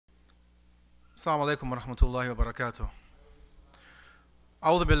السلام عليكم ورحمة الله وبركاته.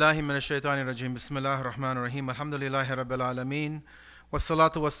 أعوذ بالله من الشيطان الرجيم. بسم الله الرحمن الرحيم. الحمد لله رب العالمين.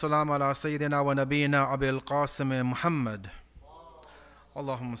 والصلاة والسلام على سيدنا ونبينا أبي القاسم محمد.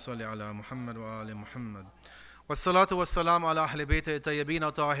 اللهم صل على محمد وآل محمد. والصلاة والسلام على أهل بيت الطيبين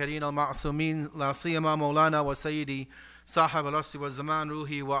الطاهرين المعصومين لا سيما مولانا وسيدي صاحب العصر والزمان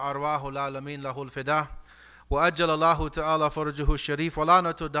روحي وأرواح العالمين له الفداء وأجل الله تعالى فرجه الشريف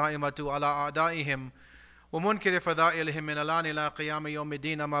ولعنة دائمة على أعدائهم ومنكر فضائلهم من الآن إلى قيام يوم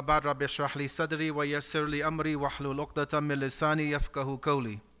الدين. ما بعد رب اشرح لي صدري ويسر لي أمري واحلل عقدة من لساني يفقهوا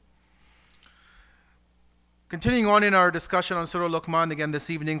قولي. Continuing on in our discussion on Surah Luqman again this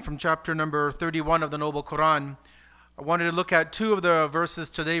evening from chapter number 31 of the Noble Quran, I wanted to look at two of the verses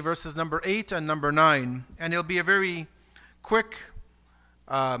today, verses number 8 and number 9. And it'll be a very quick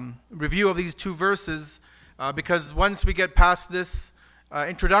review of these two verses because once we get past this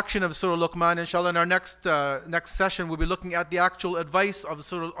introduction of Surah Luqman, inshallah, in our next session we'll be looking at the actual advice of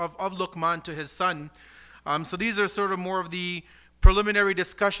Luqman to his son. So these are sort of more of the preliminary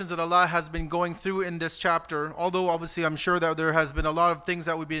discussions that Allah has been going through in this chapter, although obviously I'm sure that there has been a lot of things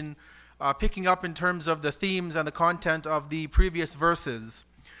that we've been picking up in terms of the themes and the content of the previous verses.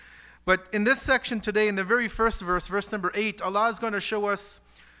 But in this section today, in the very first verse, verse number 8, Allah is going to show us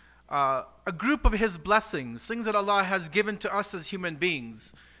a group of His blessings, things that Allah has given to us as human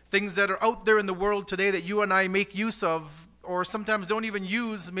beings, things that are out there in the world today that you and I make use of, or sometimes don't even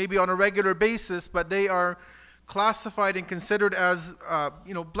use maybe on a regular basis, but they are classified and considered as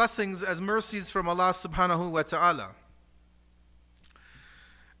blessings, as mercies from Allah subhanahu wa ta'ala.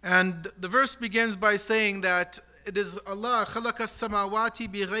 And the verse begins by saying that it is Allah khalaqa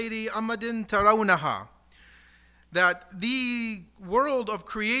samawati bi ghayri amadin tarawnaha, that the world of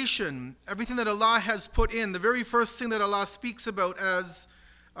creation, everything that Allah has put in, the very first thing that Allah speaks about as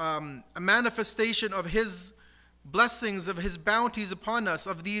a manifestation of His blessings, of His bounties upon us,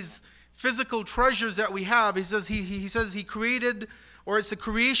 of these physical treasures that we have. He says he created, or it's the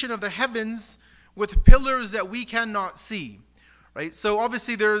creation of the heavens with pillars that we cannot see, right? So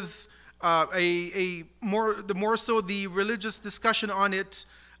obviously there's the more so the religious discussion on it,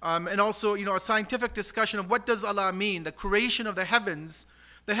 and also a scientific discussion of what does Allah mean, the creation of the heavens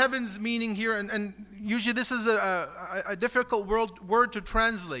meaning here, and usually this is a difficult word to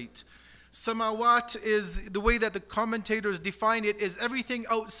translate. Samawat is the way that the commentators define it, is everything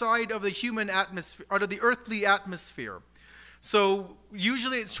outside of the human atmosphere, out of the earthly atmosphere. So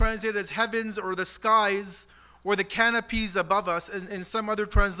usually it's translated as heavens or the skies or the canopies above us. In some other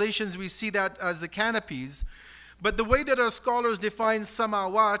translations we see that as the canopies. But the way that our scholars define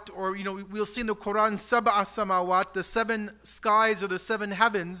samawat, or we'll see in the Quran sab'a samawat, the 7 skies or the 7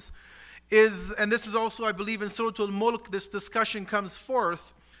 heavens, is, and this is also I believe in Surah Al-Mulk this discussion comes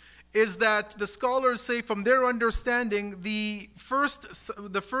forth, is that the scholars say from their understanding the first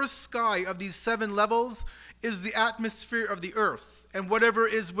sky of these 7 levels is the atmosphere of the earth and whatever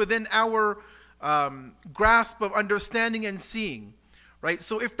is within our grasp of understanding and seeing, right?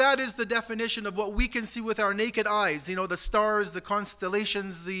 So if that is the definition of what we can see with our naked eyes, the stars, the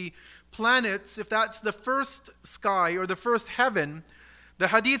constellations, the planets, if that's the first sky or the first heaven, the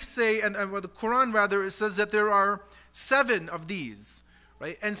hadith say, and the Quran rather, it says that there are 7 of these.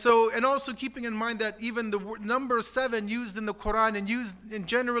 Right? And also keeping in mind that even the number 7 used in the Quran and used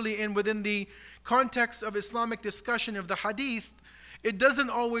generally within the context of Islamic discussion of the hadith, it doesn't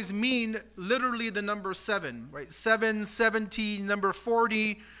always mean literally the number 7, right? 7, 70, number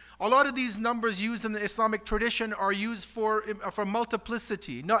 40. A lot of these numbers used in the Islamic tradition are used for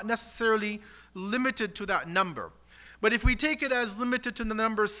multiplicity, not necessarily limited to that number. But if we take it as limited to the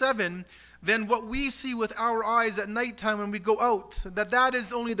number 7, then what we see with our eyes at nighttime when we go out, that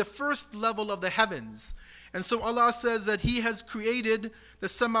is only the first level of the heavens. And so Allah says that He has created the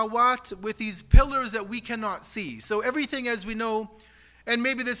samawat with these pillars that we cannot see. So everything, as we know, and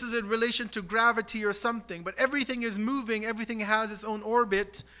maybe this is in relation to gravity or something, but everything is moving, everything has its own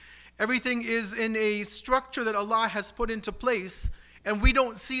orbit, everything is in a structure that Allah has put into place, and we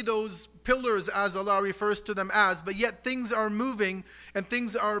don't see those pillars as Allah refers to them as, but yet things are moving and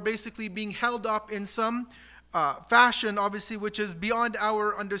things are basically being held up in some fashion, obviously, which is beyond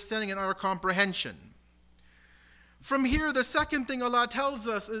our understanding and our comprehension. From here, the second thing Allah tells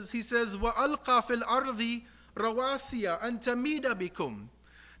us is He says, وَأَلْقَى فِي الْأَرْضِ رَوَاسِيَ أَن تَمِيدَ بِكُمْ,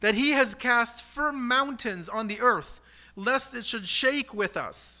 that He has cast firm mountains on the earth, lest it should shake with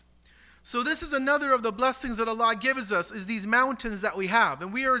us. So this is another of the blessings that Allah gives us, is these mountains that we have.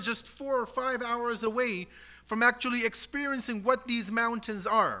 And we are just 4 or 5 hours away from actually experiencing what these mountains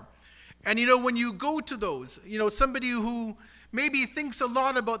are. And when you go to those, somebody who maybe thinks a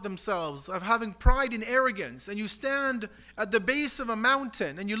lot about themselves, of having pride and arrogance, and you stand at the base of a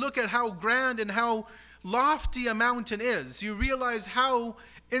mountain and you look at how grand and how lofty a mountain is, you realize how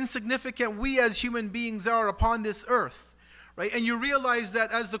insignificant we as human beings are upon this earth, right? And you realize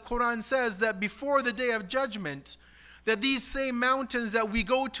that, as the Quran says, that before the day of judgment, that these same mountains that we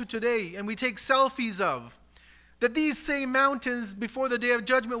go to today and we take selfies of, that these same mountains before the day of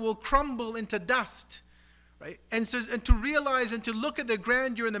judgment will crumble into dust, right? And to realize and to look at the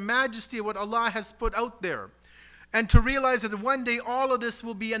grandeur and the majesty of what Allah has put out there, and to realize that one day all of this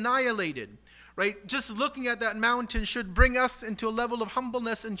will be annihilated, right? Just looking at that mountain should bring us into a level of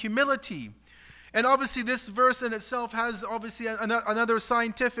humbleness and humility. And obviously this verse in itself has obviously another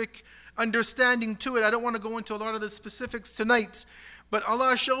scientific understanding to it. I don't want to go into a lot of the specifics tonight, but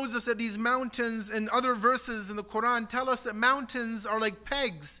Allah shows us that these mountains, and other verses in the Quran tell us that mountains are like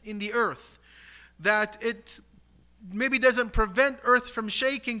pegs in the earth, that it maybe doesn't prevent earth from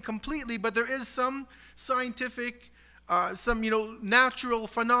shaking completely, but there is some scientific, natural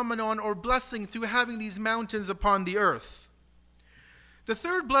phenomenon or blessing through having these mountains upon the earth. The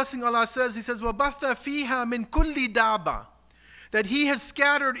third blessing Allah says, He says, وَبَثَّ فِيهَا مِن كُلِّ دَابَةٍ, that He has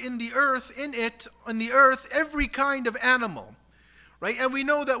scattered in the earth, every kind of animal, right? And we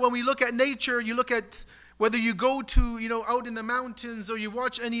know that when we look at nature, you look at whether you go to, out in the mountains, or you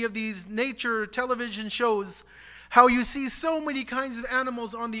watch any of these nature television shows, how you see so many kinds of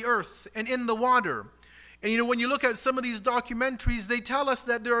animals on the earth and in the water. And when you look at some of these documentaries, they tell us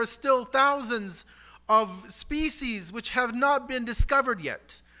that there are still thousands of species which have not been discovered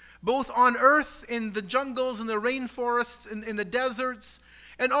yet, both on earth, in the jungles, in the rainforests, in the deserts,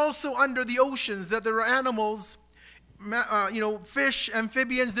 and also under the oceans, that there are animals, fish,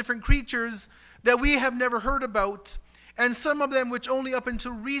 amphibians, different creatures that we have never heard about, and some of them which only up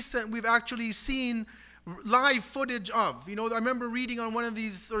until recent we've actually seen live footage of. I remember reading on one of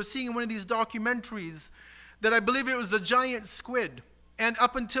these, or seeing one of these documentaries, that I believe it was the giant squid. And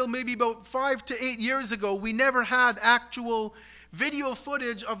up until maybe about 5 to 8 years ago, we never had actual video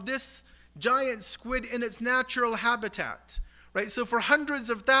footage of this giant squid in its natural habitat, right? So for hundreds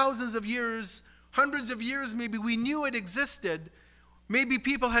of thousands of years, maybe, we knew it existed. Maybe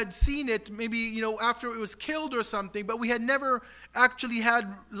people had seen it, maybe, after it was killed or something, but we had never actually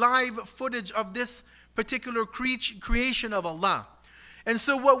had live footage of this particular creation of Allah. And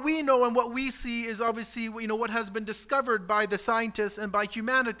so what we know and what we see is obviously, what has been discovered by the scientists and by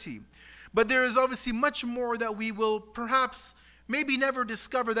humanity. But there is obviously much more that we will perhaps maybe never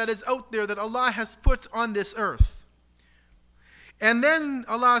discover, that is out there, that Allah has put on this earth. And then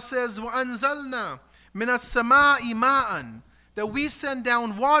Allah says, وَأَنزَلْنَا مِنَ السَّمَاءِ مَاءً, that we send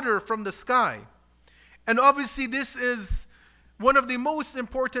down water from the sky. And obviously this is one of the most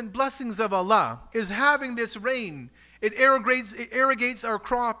important blessings of Allah, is having this rain. It irrigates our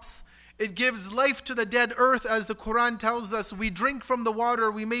crops. It gives life to the dead earth, as the Quran tells us. We drink from the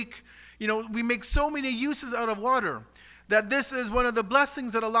water. We make so many uses out of water, that this is one of the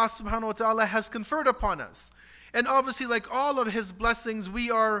blessings that Allah subhanahu wa ta'ala has conferred upon us. And obviously, like all of His blessings,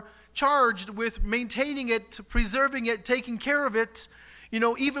 we are charged with maintaining it, preserving it, taking care of it.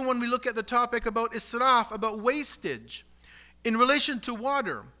 Even when we look at the topic about israf, about wastage in relation to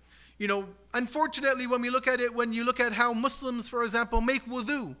water. Unfortunately, when you look at how Muslims, for example, make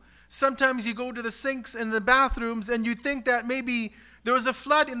wudu, sometimes you go to the sinks and the bathrooms and you think that maybe there was a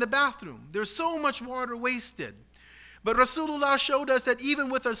flood in the bathroom. There's so much water wasted. But Rasulullah showed us that even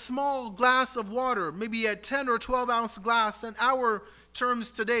with a small glass of water, maybe a 10 or 12 ounce glass, in our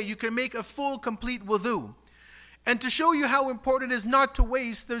terms today, you can make a full, complete wudu. And to show you how important it is not to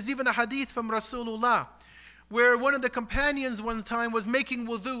waste, there's even a hadith from Rasulullah, where one of the companions one time was making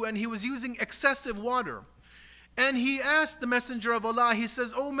wudu and he was using excessive water. And he asked the Messenger of Allah, he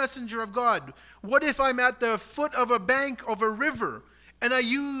says, "O Messenger of God, what if I'm at the foot of a bank of a river and I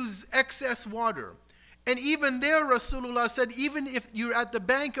use excess water?" And even there, Rasulullah said, even if you're at the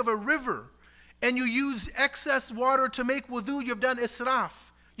bank of a river and you use excess water to make wudu, you've done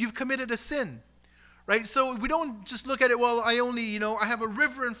israf. You've committed a sin. Right? So we don't just look at it, well, I have a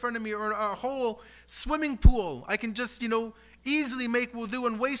river in front of me or a whole swimming pool. I can just, easily make wudu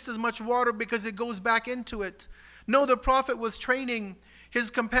and waste as much water because it goes back into it. No, the Prophet was training his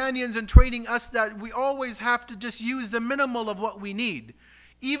companions and training us that we always have to just use the minimal of what we need.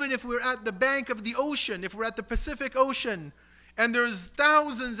 Even if we're at the bank of the ocean, if we're at the Pacific Ocean, and there's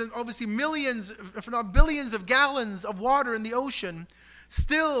thousands and obviously millions, if not billions of gallons of water in the ocean,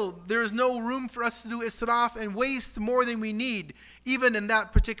 still there is no room for us to do israf and waste more than we need, even in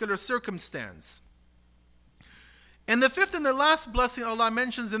that particular circumstance. And the fifth and the last blessing Allah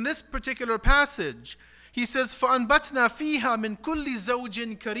mentions in this particular passage, He says, فَأَنْبَتْنَا فِيهَا مِنْ كُلِّ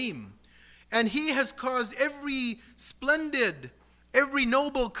زَوْجٍ كَرِيمٍ. And He has caused every splendid, every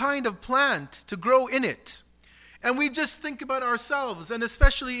noble kind of plant to grow in it. And we just think about ourselves, and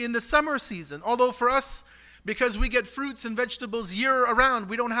especially in the summer season. Although for us, because we get fruits and vegetables year around,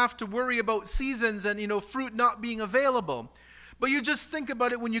 we don't have to worry about seasons and fruit not being available. But you just think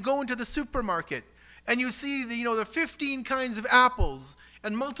about it when you go into the supermarket and you see the 15 kinds of apples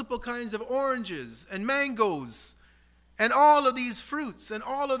and multiple kinds of oranges and mangoes and all of these fruits and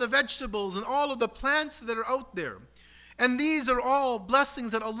all of the vegetables and all of the plants that are out there. And these are all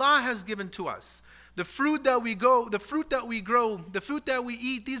blessings that Allah has given to us. The fruit that we grow, the fruit that we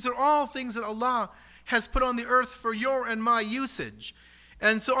eat, these are all things that Allah has put on the earth for your and my usage.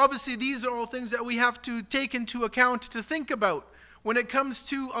 And so obviously these are all things that we have to take into account, to think about when it comes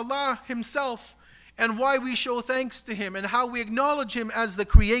to Allah Himself and why we show thanks to Him and how we acknowledge Him as the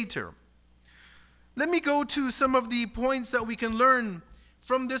Creator. Let me go to some of the points that we can learn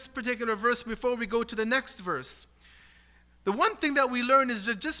from this particular verse before we go to the next verse. The one thing that we learn is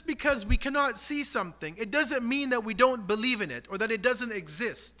that just because we cannot see something, it doesn't mean that we don't believe in it or that it doesn't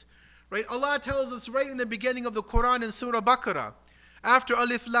exist. Right? Allah tells us right in the beginning of the Quran in Surah Baqarah, after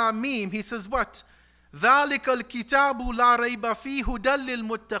Alif Lam Mim, He says what? ذَلِكَ الْكِتَابُ لَا رَيْبَ فِيهِ هُدًى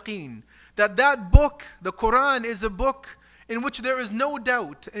لِلْمُتَّقِينَ. That book, the Quran, is a book in which there is no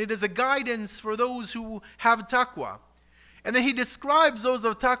doubt, and it is a guidance for those who have taqwa. And then He describes those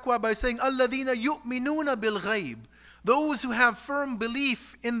of taqwa by saying, الَّذِينَ يُؤْمِنُونَ بِالْغَيْبِ. Those who have firm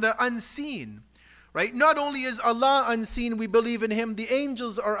belief in the unseen. Right? Not only is Allah unseen, we believe in Him. The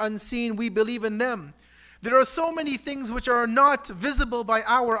angels are unseen, we believe in them. There are so many things which are not visible by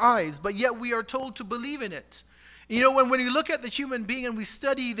our eyes, but yet we are told to believe in it. When we look at the human being and we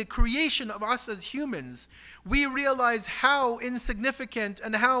study the creation of us as humans, we realize how insignificant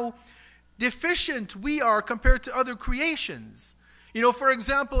and how deficient we are compared to other creations. For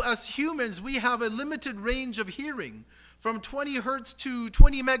example, as humans, we have a limited range of hearing, from 20 hertz to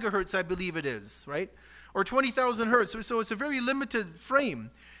 20 megahertz, I believe it is, right? Or 20,000 hertz. So it's a very limited frame.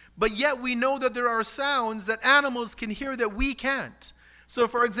 But yet we know that there are sounds that animals can hear that we can't. So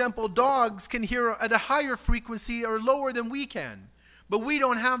for example, dogs can hear at a higher frequency or lower than we can. But we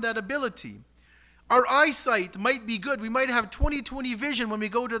don't have that ability. Our eyesight might be good. We might have 20/20 vision when we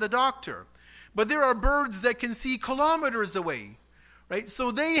go to the doctor. But there are birds that can see kilometers away. Right? So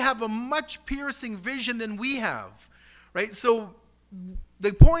they have a much piercing vision than we have. Right? So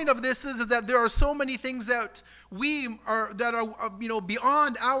the point of this is that there are so many things that are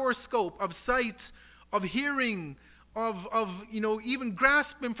beyond our scope of sight, of hearing, of even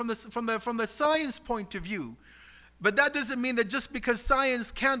grasping from the science point of view. But that doesn't mean that just because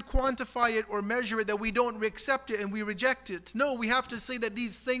science can't quantify it or measure it, that we don't accept it and we reject it. No, we have to say that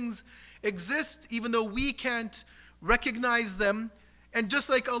these things exist even though we can't recognize them. And just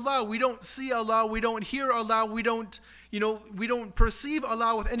like Allah, we don't see Allah, we don't hear Allah, we don't perceive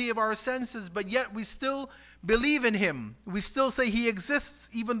Allah with any of our senses, but yet we still believe in Him. We still say He exists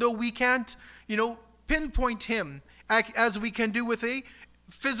even though we can't, pinpoint Him as we can do with a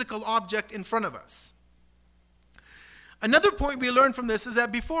physical object in front of us. Another point we learn from this is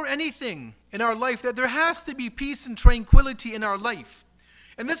that before anything in our life, that there has to be peace and tranquility in our life.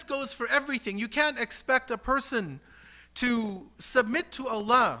 And this goes for everything. You can't expect a person to submit to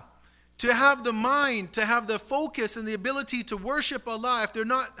Allah, to have the mind, to have the focus and the ability to worship Allah if they're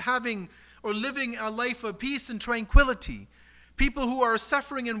not having or living a life of peace and tranquility. People who are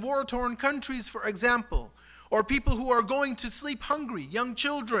suffering in war-torn countries, for example, or people who are going to sleep hungry, young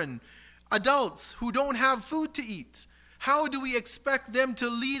children, adults who don't have food to eat. How do we expect them to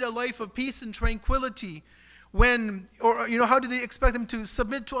lead a life of peace and tranquility how do they expect them to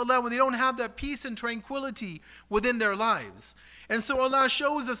submit to Allah when they don't have that peace and tranquility within their lives? And so Allah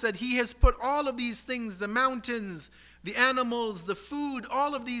shows us that He has put all of these things, the mountains, the animals, the food,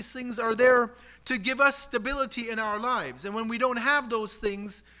 all of these things are there to give us stability in our lives. And when we don't have those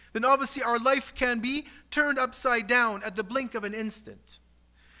things, then obviously our life can be turned upside down at the blink of an instant.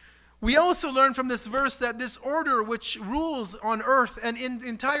 We also learn from this verse that this order which rules on earth and in the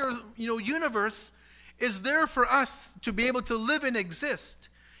entire universe is there for us to be able to live and exist.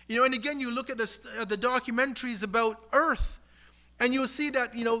 And again, you look at the documentaries about Earth, and you'll see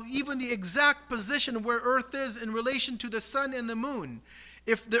that, even the exact position where Earth is in relation to the sun and the moon.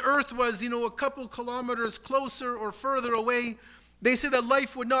 If the Earth was, a couple kilometers closer or further away, they say that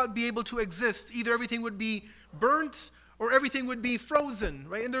life would not be able to exist. Either everything would be burnt or everything would be frozen,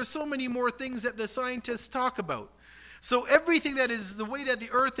 right? And there's so many more things that the scientists talk about. So everything that is the way that the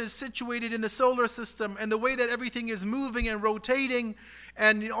earth is situated in the solar system and the way that everything is moving and rotating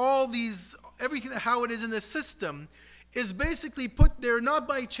and all these everything how it is in the system is basically put there not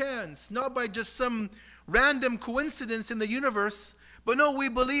by chance, not by just some random coincidence in the universe, but no, we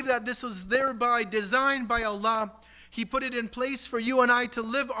believe that this was thereby designed by Allah. He put it in place for you and I to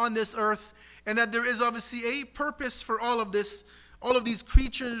live on this earth, and that there is obviously a purpose for all of this, all of these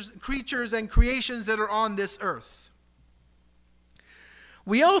creatures and creations that are on this earth.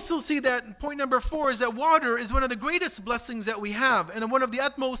 We also see that point number 4 is that water is one of the greatest blessings that we have, and one of the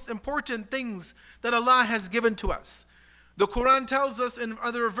utmost important things that Allah has given to us. The Quran tells us in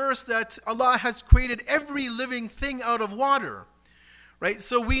other verse that Allah has created every living thing out of water. Right?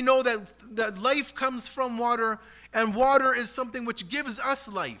 So we know that life comes from water, and water is something which gives us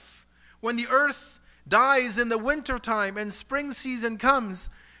life. When the earth dies in the winter time and spring season comes,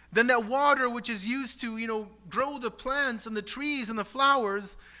 then that water which is used to, grow the plants and the trees and the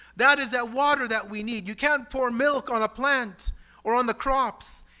flowers, that is that water that we need. You can't pour milk on a plant or on the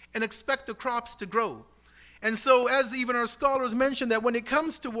crops and expect the crops to grow. And so, as even our scholars mentioned, that when it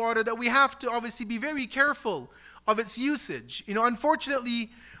comes to water, that we have to obviously be very careful of its usage.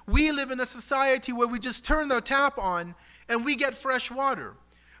 Unfortunately, we live in a society where we just turn the tap on and we get fresh water.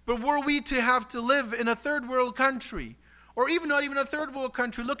 But were we to have to live in a third world country, or even not even a third world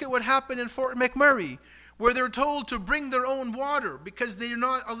country, look at what happened in Fort McMurray, where they're told to bring their own water because they're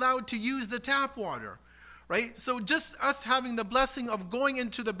not allowed to use the tap water, right? So just us having the blessing of going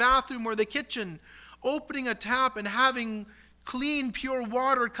into the bathroom or the kitchen, opening a tap and having clean, pure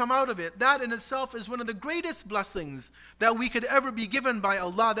water come out of it, that in itself is one of the greatest blessings that we could ever be given by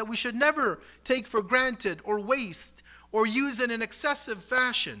Allah, that we should never take for granted or waste or use in an excessive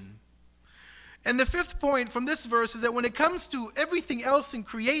fashion. And the 5th point from this verse is that when it comes to everything else in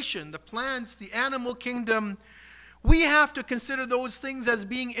creation, the plants, the animal kingdom, we have to consider those things as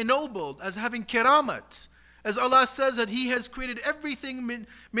being ennobled, as having kiramat. As Allah says that He has created everything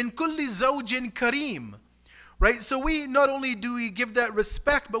min kulli zawjin kareem. Right? So we not only do we give that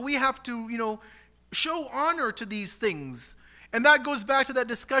respect, but we have to, show honor to these things. And that goes back to that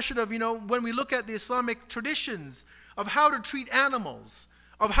discussion of, when we look at the Islamic traditions of how to treat animals,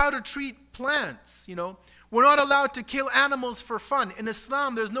 of how to treat plants, We're not allowed to kill animals for fun. In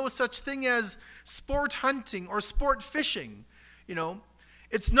Islam, there's no such thing as sport hunting or sport fishing,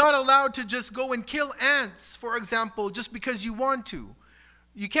 It's not allowed to just go and kill ants, for example, just because you want to.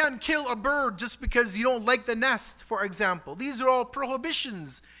 You can't kill a bird just because you don't like the nest, for example. These are all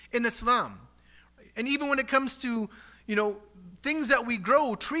prohibitions in Islam. And even when it comes to, things that we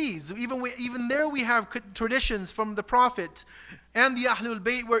grow, trees, even there we have traditions from the Prophet and the Ahlul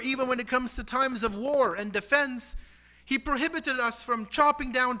Bayt, where even when it comes to times of war and defense, he prohibited us from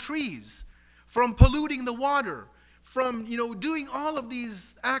chopping down trees, from polluting the water, from, doing all of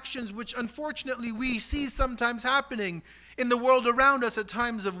these actions which unfortunately we see sometimes happening in the world around us at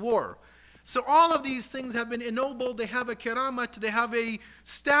times of war. So all of these things have been ennobled, they have a kiramat, they have a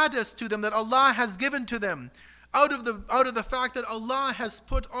status to them that Allah has given to them. Out of the fact that Allah has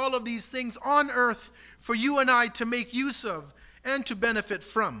put all of these things on earth for you and I to make use of and to benefit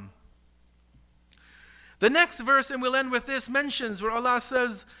from. The next verse, and we'll end with this, mentions where Allah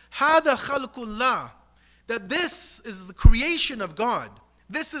says, هَذَا خَلْقُ اللَّهِ, that this is the creation of God.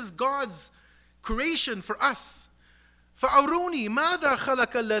 This is God's creation for us. فَأَرُونِي مَاذَا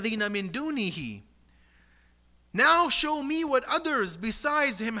خَلَقَ الَّذِينَ مِن دُونِهِ. Now show me what others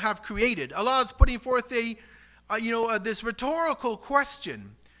besides Him have created. Allah is putting forth this rhetorical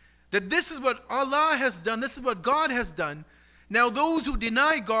question, that this is what Allah has done, this is what God has done. Now those who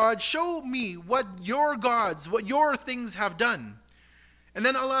deny God, show me what your gods, what your things have done. And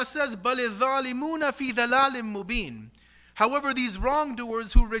then Allah says, بَلِ الظَّالِمُونَ فِي ضَلَالٍ مُبِينٍ. However, these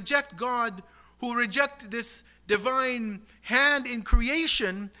wrongdoers who reject God, who reject this divine hand in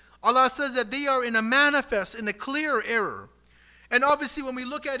creation, Allah says that they are in a clear error. And obviously when we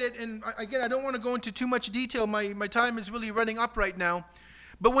look at it, and again, I don't want to go into too much detail, my time is really running up right now.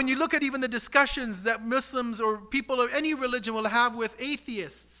 But when you look at even the discussions that Muslims or people of any religion will have with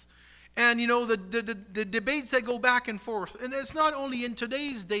atheists, and the debates that go back and forth, and it's not only in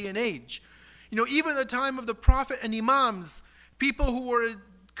today's day and age, even at the time of the Prophet and Imams, people who were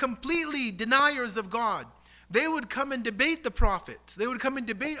completely deniers of God, they would come and debate the prophets. They would come and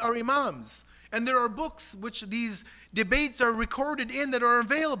debate our Imams. And there are books which these debates are recorded in that are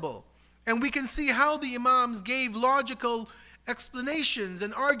available. And we can see how the Imams gave logical explanations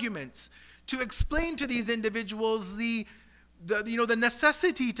and arguments to explain to these individuals the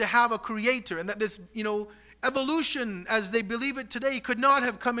necessity to have a creator, and that this, evolution as they believe it today could not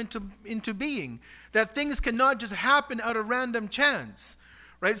have come into being. That things cannot just happen out of random chance.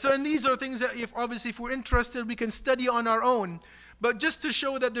 Right? So, and these are things that if we're interested, we can study on our own. but just to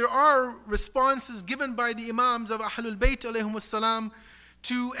show that there are responses given by the Imams of Ahlul Bayt alayhimus salam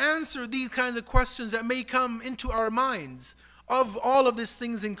to answer these kinds of questions that may come into our minds of all of these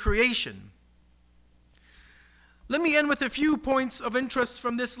things in creation. Let me end with a few points of interest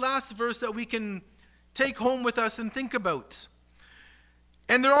from this last verse that we can take home with us and think about.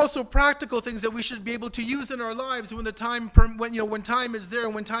 And there are also practical things that we should be able to use in our lives when when time is there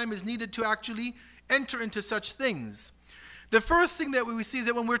and when time is needed to actually enter into such things. The first thing that we see is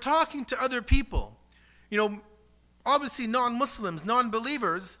that when we're talking to other people, obviously non-Muslims,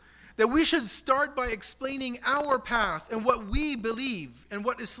 non-believers, that we should start by explaining our path and what we believe and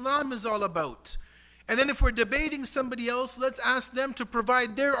what Islam is all about. And then if we're debating somebody else, let's ask them to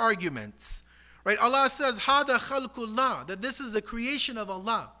provide their arguments. Right? Allah says, Hada khalqullah, that this is the creation of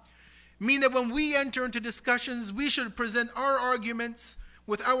Allah. Meaning that when we enter into discussions, we should present our arguments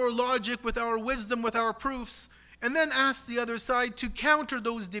with our logic, with our wisdom, with our proofs, and then ask the other side to counter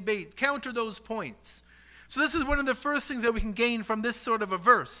those debates, counter those points. So this is one of the first things that we can gain from this sort of a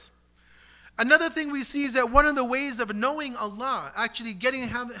verse. Another thing we see is that one of the ways of knowing Allah, actually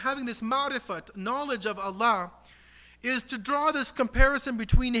having this ma'rifat, knowledge of Allah, is to draw this comparison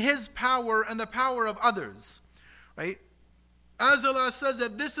between His power and the power of others. Right? As Allah says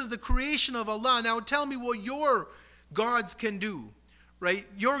that this is the creation of Allah, now tell me what your gods can do. Right?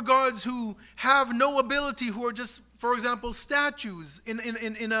 Your gods who have no ability, who are just, for example, statues in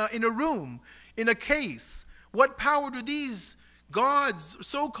a room, in a case. What power do these gods,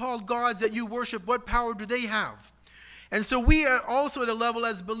 so-called gods that you worship, what power do they have? And so we are also at a level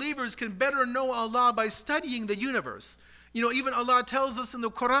as believers can better know Allah by studying the universe. Even Allah tells us in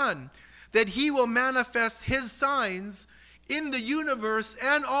the Quran that He will manifest His signs in the universe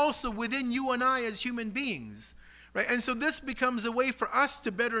and also within you and I as human beings. Right? And so this becomes a way for us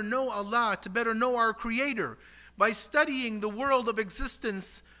to better know Allah, to better know our Creator, by studying the world of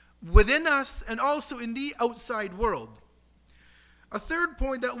existence within us and also in the outside world. A third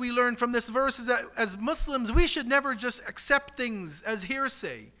point that we learn from this verse is that as Muslims, we should never just accept things as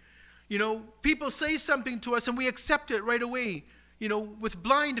hearsay. People say something to us and we accept it right away, with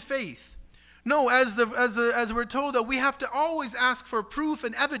blind faith. No, as we're told that we have to always ask for proof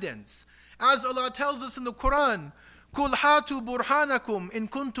and evidence. As Allah tells us in the Quran, "Qul hatu burhanakum in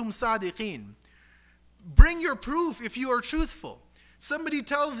kuntum sadiqin." Bring your proof if you are truthful. Somebody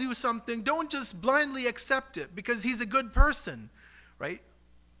tells you something, don't just blindly accept it because he's a good person. Right?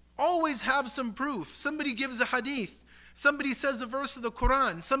 Always have some proof. Somebody gives a hadith. Somebody says a verse of the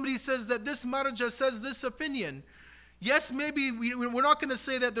Quran. Somebody says that this marja says this opinion. Yes, maybe we're not going to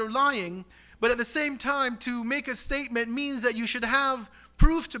say that they're lying, but at the same time, to make a statement means that you should have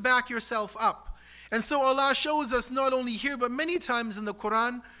proof to back yourself up. And so Allah shows us not only here, but many times in the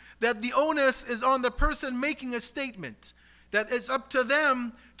Quran, that the onus is on the person making a statement. That it's up to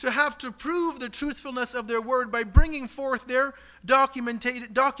them to have to prove the truthfulness of their word by bringing forth their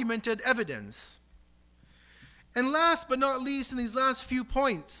documented evidence. And last but not least, in these last few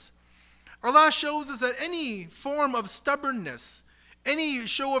points, Allah shows us that any form of stubbornness, any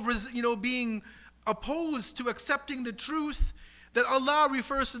show of being opposed to accepting the truth, that Allah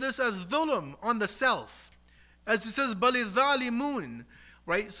refers to this as dhulm on the self. As it says, bali dhalimun.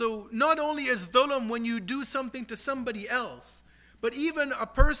 Right? So not only is dhulm when you do something to somebody else, but even a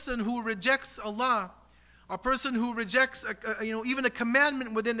person who rejects Allah, a person who rejects even a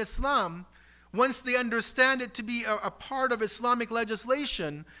commandment within Islam, once they understand it to be a part of Islamic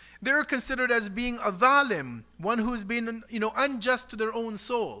legislation, they're considered as being a dhalim, one who's been unjust to their own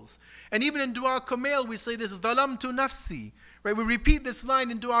souls. And even in Dua Kumail we say this, dhalamtu nafsi. Right? We repeat this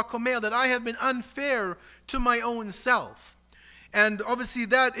line in Dua Kumail, that I have been unfair to my own self. And obviously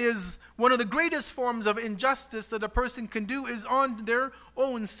that is one of the greatest forms of injustice that a person can do, is on their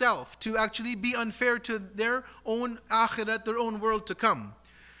own self, to actually be unfair to their own akhirat, their own world to come.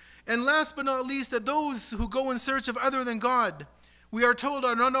 And last but not least, that those who go in search of other than God, we are told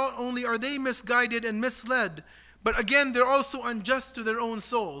not only are they misguided and misled, but again they're also unjust to their own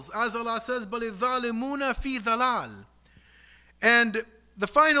souls. As Allah says, بَلِ الظَّالِمُونَ فِي ضَلَالٍ. And the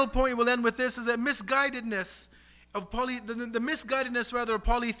final point we'll end with this is that misguidedness, of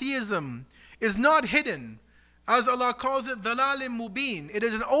polytheism is not hidden. As Allah calls it, dhalalim mubin. It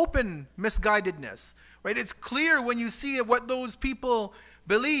is an open misguidedness. Right? It's clear when you see what those people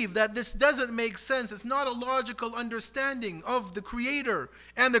believe, that this doesn't make sense. It's not a logical understanding of the Creator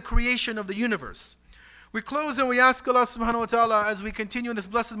and the creation of the universe. We close and we ask Allah subhanahu wa ta'ala, as we continue in this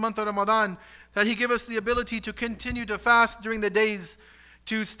blessed month of Ramadan, that He give us the ability to continue to fast during the days,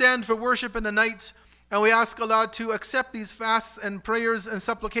 to stand for worship in the night. And we ask Allah to accept these fasts and prayers and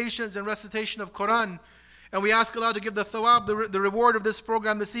supplications and recitation of Quran. And we ask Allah to give the thawab, the reward of this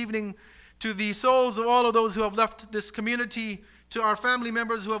program this evening, to the souls of all of those who have left this community, to our family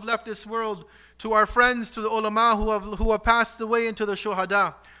members who have left this world, to our friends, to the ulama who have passed away, and to the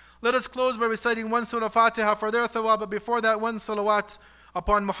shuhada. Let us close by reciting one Surah Fatiha for their thawab, but before that, one salawat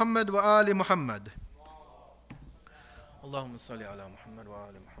upon Muhammad wa ali Muhammad. Allahumma salli ala Muhammad wa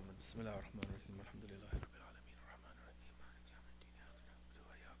ali Muhammad. Bismillah ar-Rahman ar-Rahim.